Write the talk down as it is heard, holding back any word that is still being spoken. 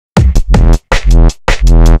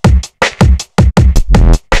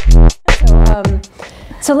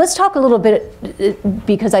So let's talk a little bit,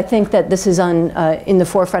 because I think that this is in the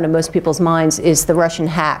forefront of most people's minds, is the Russian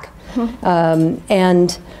hack. We've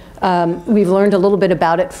learned a little bit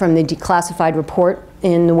about it from the declassified report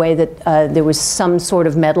in the way that there was some sort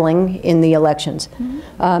of meddling in the elections.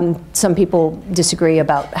 Some people disagree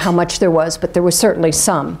about how much there was, but there was certainly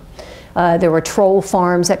some. There were troll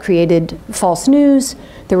farms that created false news.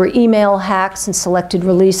 There were email hacks and selected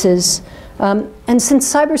releases. And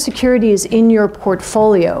since cybersecurity is in your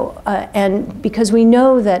portfolio, and because we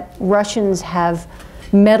know that Russians have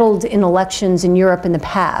meddled in elections in Europe in the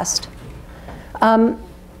past,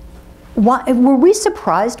 were we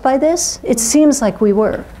surprised by this? It seems like we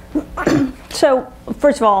were. So,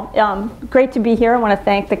 first of all, great to be here. I want to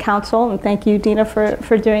thank the council, and thank you, Dina,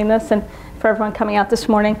 for doing this, and for everyone coming out this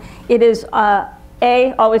morning. It is,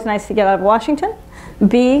 A, always nice to get out of Washington.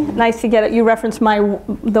 B, nice to get, you referenced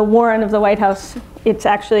the Warren of the White House. It's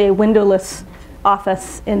actually a windowless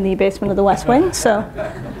office in the basement of the West Wing, so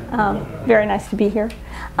very nice to be here.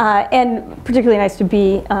 And particularly nice to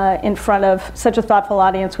be in front of such a thoughtful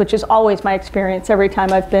audience, which is always my experience every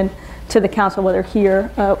time I've been to the council, whether here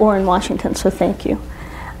or in Washington, so thank you.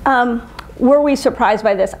 Were we surprised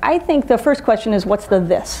by this? I think the first question is, what's the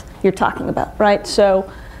this you're talking about, right?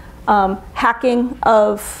 So hacking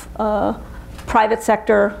of private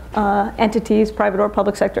sector entities, private or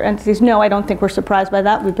public sector entities. No, I don't think we're surprised by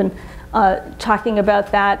that. We've been talking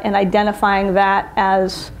about that and identifying that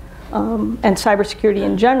as, and cybersecurity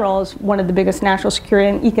in general, is one of the biggest national security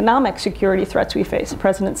and economic security threats we face. The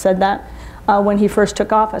president said that when he first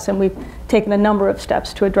took office, and we've taken a number of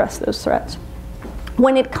steps to address those threats.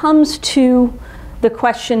 When it comes to the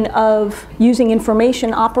question of using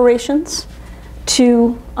information operations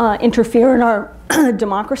to interfere in our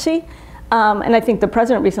democracy, and I think the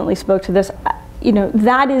president recently spoke to this,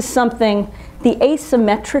 that is something, the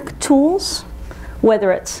asymmetric tools,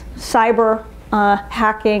 whether it's cyber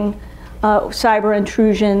hacking, cyber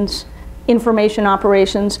intrusions, information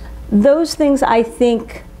operations, those things I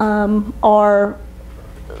think are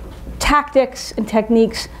tactics and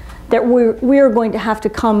techniques that we're going to have to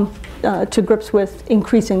come to grips with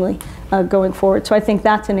increasingly going forward. So I think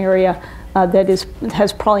that's an area that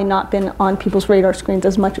has probably not been on people's radar screens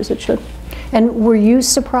as much as it should. And were you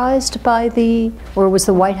surprised by or was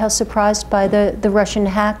the White House surprised by the Russian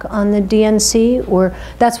hack on the DNC? Or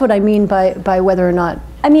that's what I mean by whether or not?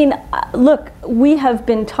 I mean, look, we have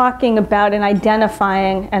been talking about and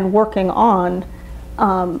identifying and working on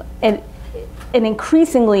an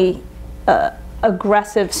increasingly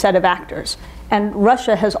aggressive set of actors. And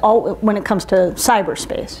Russia has when it comes to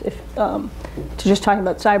cyberspace, to just talking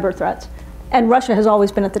about cyber threats, and Russia has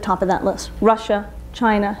always been at the top of that list. Russia,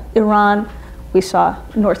 China, Iran. We saw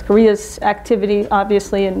North Korea's activity,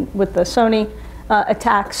 obviously, with the Sony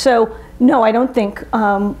attack. So no, I don't think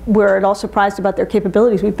we're at all surprised about their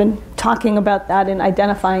capabilities. We've been talking about that and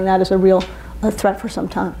identifying that as a real threat for some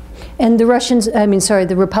time. And the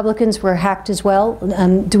the Republicans were hacked as well.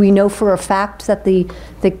 Do we know for a fact that the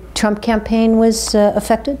Trump campaign was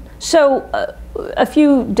affected? So a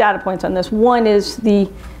few data points on this. One is the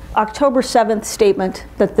October 7th statement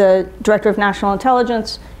that the Director of National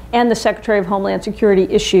Intelligence and the Secretary of Homeland Security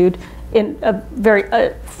issued in a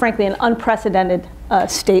very, frankly, an unprecedented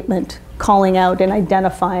statement calling out and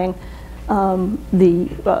identifying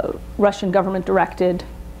the Russian government-directed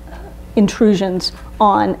intrusions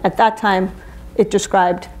on, at that time, it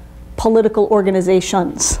described political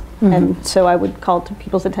organizations. And so I would call to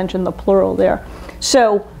people's attention the plural there.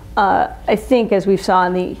 So I think, as we saw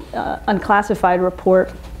in the unclassified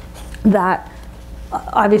report, that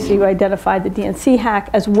obviously you identified the DNC hack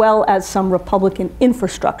as well as some Republican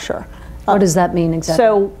infrastructure. What does that mean exactly?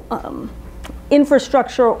 So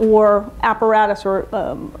infrastructure or apparatus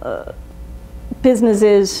or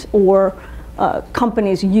businesses or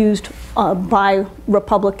companies used by the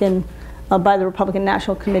Republican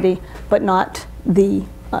National Committee, but not the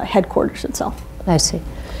headquarters itself. I see.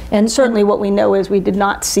 And certainly what we know is we did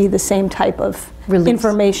not see the same type of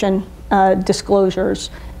information disclosures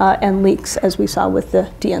and leaks as we saw with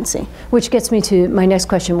the DNC. Which gets me to my next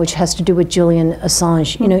question, which has to do with Julian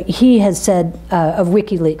Assange. You know, he has said of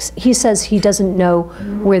WikiLeaks, he says he doesn't know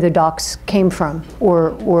where the docs came from,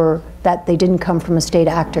 or that they didn't come from a state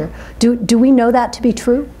actor. Do we know that to be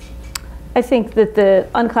true? I think that the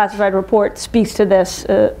unclassified report speaks to this,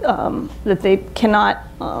 that they cannot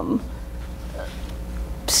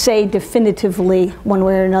say definitively one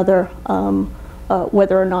way or another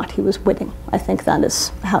whether or not he was witting. I think that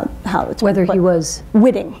is how it's whether he was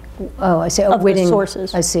witting. Oh, I see. Of witting the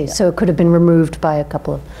sources. I see. Yeah. So it could have been removed by a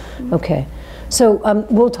couple of. Okay. So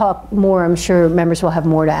we'll talk more. I'm sure members will have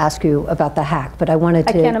more to ask you about the hack, but I wanted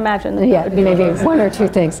to... I can't imagine that. Yeah, maybe one or two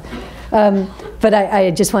things. But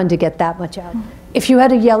I just wanted to get that much out. If you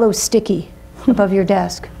had a yellow sticky above your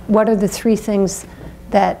desk, what are the 3 things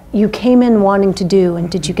that you came in wanting to do, and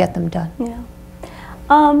did you get them done? Yeah.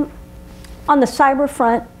 On the cyber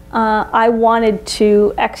front, I wanted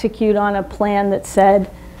to execute on a plan that said,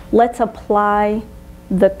 let's apply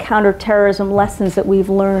the counterterrorism lessons that we've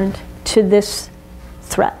learned to this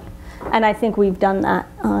threat. And I think we've done that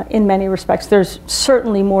in many respects. There's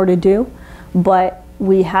certainly more to do, but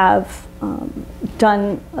we have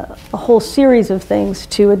done a whole series of things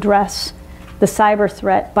to address the cyber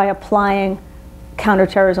threat by applying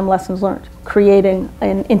counterterrorism lessons learned, creating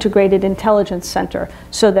an integrated intelligence center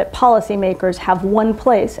so that policymakers have one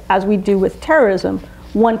place, as we do with terrorism,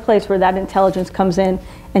 one place where that intelligence comes in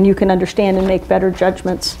and you can understand and make better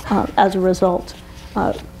judgments as a result,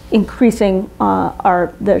 increasing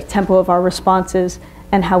the tempo of our responses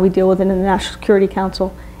and how we deal with it in the National Security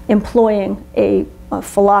Council, employing a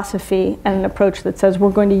philosophy and an approach that says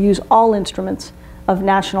we're going to use all instruments of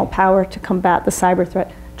national power to combat the cyber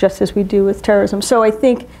threat, just as we do with terrorism. So I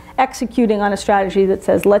think executing on a strategy that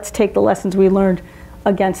says let's take the lessons we learned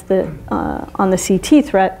against on the CT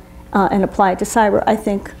threat and apply it to cyber, I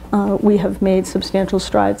think we have made substantial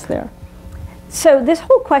strides there. So this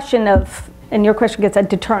whole question of, and your question gets at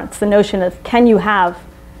deterrence, the notion of can you have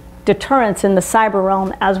deterrence in the cyber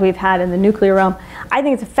realm as we've had in the nuclear realm? I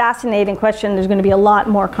think it's a fascinating question. There's going to be a lot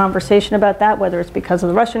more conversation about that, whether it's because of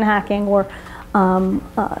the Russian hacking or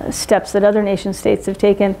steps that other nation states have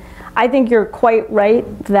taken. I think you're quite right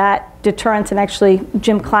that deterrence, and actually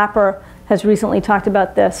Jim Clapper has recently talked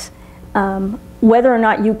about this, whether or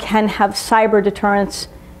not you can have cyber deterrence,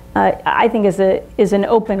 I think is an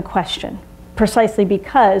open question, precisely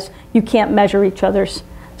because you can't measure each other's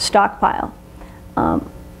stockpile.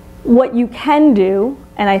 What you can do,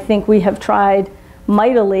 and I think we have tried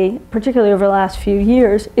mightily, particularly over the last few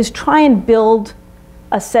years, is try and build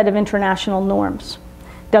a set of international norms.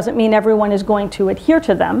 Doesn't mean everyone is going to adhere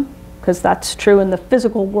to them, because that's true in the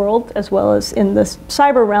physical world as well as in the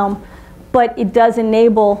cyber realm, but it does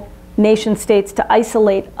enable nation states to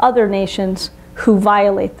isolate other nations who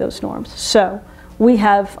violate those norms. So we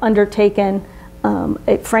have undertaken,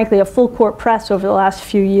 frankly, a full court press over the last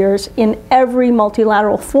few years in every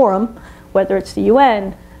multilateral forum, whether it's the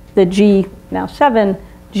UN, the G7,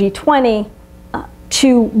 G20,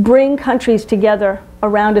 to bring countries together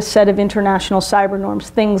around a set of international cyber norms.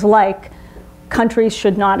 Things like countries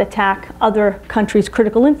should not attack other countries'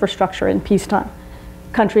 critical infrastructure in peacetime.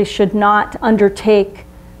 Countries should not undertake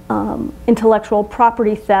intellectual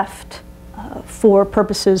property theft for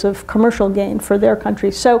purposes of commercial gain for their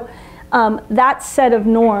countries. So that set of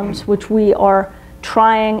norms, which we are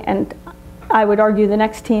trying, and I would argue the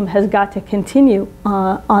next team has got to continue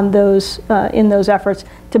on those in those efforts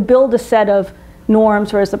to build a set of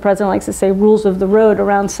norms, or as the president likes to say, rules of the road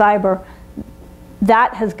around cyber.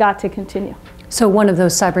 That has got to continue. So one of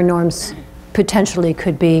those cyber norms potentially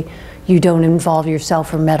could be you don't involve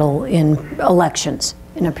yourself or meddle in elections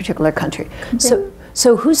in a particular country.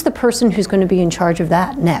 So who's the person who's going to be in charge of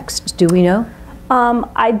that next? Do we know?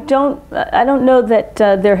 I don't know that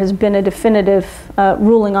there has been a definitive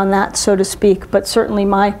ruling on that, so to speak, but certainly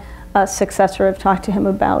my successor, I've talked to him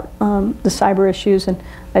about the cyber issues, and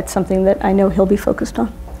that's something that I know he'll be focused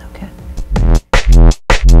on.